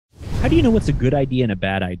How do you know what's a good idea and a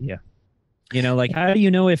bad idea? Like how do you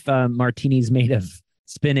know if martini's made of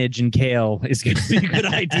spinach and kale is going to be a good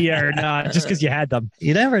idea or not, just because you had them?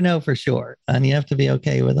 You never know for sure, and you have to be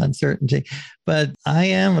okay with uncertainty. But I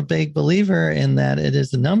am a big believer in that it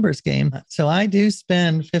is a numbers game. So I do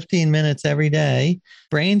spend 15 minutes every day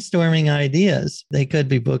brainstorming ideas. They could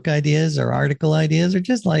be book ideas or article ideas or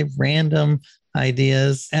just like random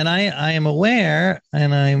ideas. And I am aware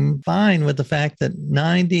and I'm fine with the fact that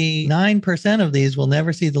 99% of these will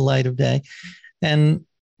never see the light of day and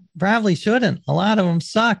probably shouldn't. A lot of them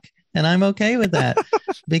suck. And I'm okay with that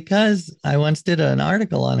because I once did an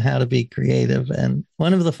article on how to be creative. And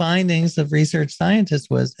one of the findings of research scientists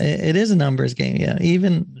was it is a numbers game. Yeah,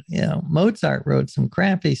 even, Mozart wrote some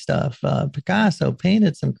crappy stuff. Picasso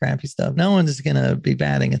painted some crappy stuff. No one's going to be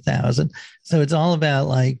batting 1,000. So it's all about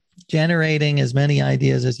like generating as many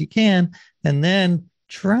ideas as you can and then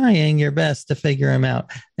trying your best to figure them out.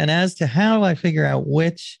 And as to how I figure out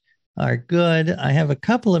which are good, I have a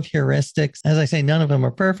couple of heuristics. As I say, none of them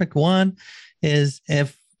are perfect. One is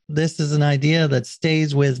if this is an idea that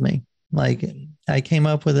stays with me, like I came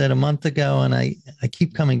up with it a month ago and I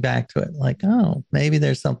keep coming back to it, like, oh, maybe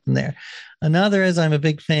there's something there. Another is I'm a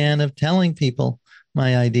big fan of telling people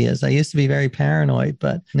my ideas. I used to be very paranoid,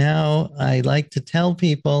 but now I like to tell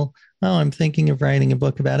people, oh, I'm thinking of writing a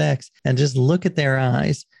book about X, and just look at their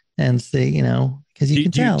eyes and see, because you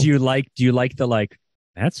can tell. Do you like the like,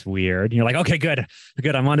 that's weird? And you're like, okay, good.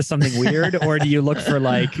 I'm onto something weird. Or do you look for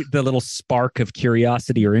like the little spark of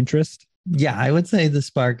curiosity or interest? Yeah, I would say the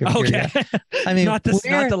spark of curiosity. I mean, not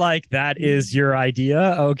the like, that is your idea.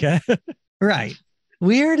 Okay. Right.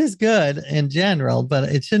 Weird is good in general, but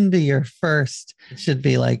it shouldn't be your first. It should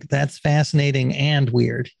be like, that's fascinating and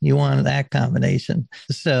weird. You want that combination.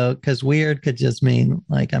 So, because weird could just mean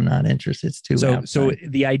like, I'm not interested. It's too outside. So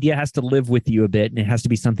the idea has to live with you a bit, and it has to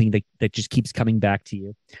be something that just keeps coming back to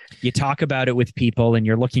you. You talk about it with people and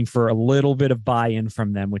you're looking for a little bit of buy-in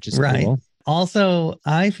from them, which is right. Cool. Also,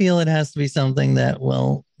 I feel it has to be something that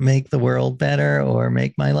will make the world better or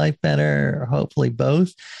make my life better, or hopefully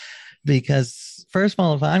both. Because first of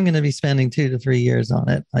all, if I'm going to be spending 2 to 3 years on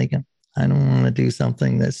it, I don't want to do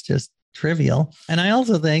something that's just trivial. And I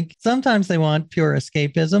also think sometimes they want pure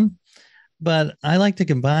escapism, but I like to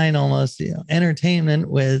combine almost entertainment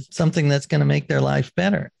with something that's going to make their life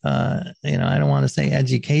better. I don't want to say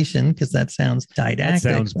education because that sounds didactic.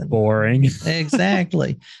 That sounds boring.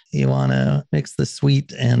 Exactly. You want to mix the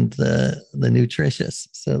sweet and the nutritious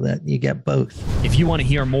so that you get both. If you want to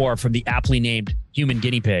hear more from the aptly named human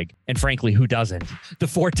guinea pig, and frankly, who doesn't? The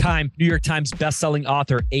 4-time New York Times bestselling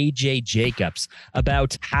author A.J. Jacobs,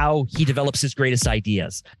 about how he develops his greatest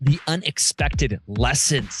ideas, the unexpected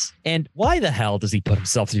lessons, and why the hell does he put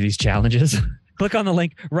himself through these challenges? Click on the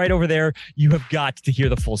link right over there. You have got to hear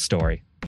the full story.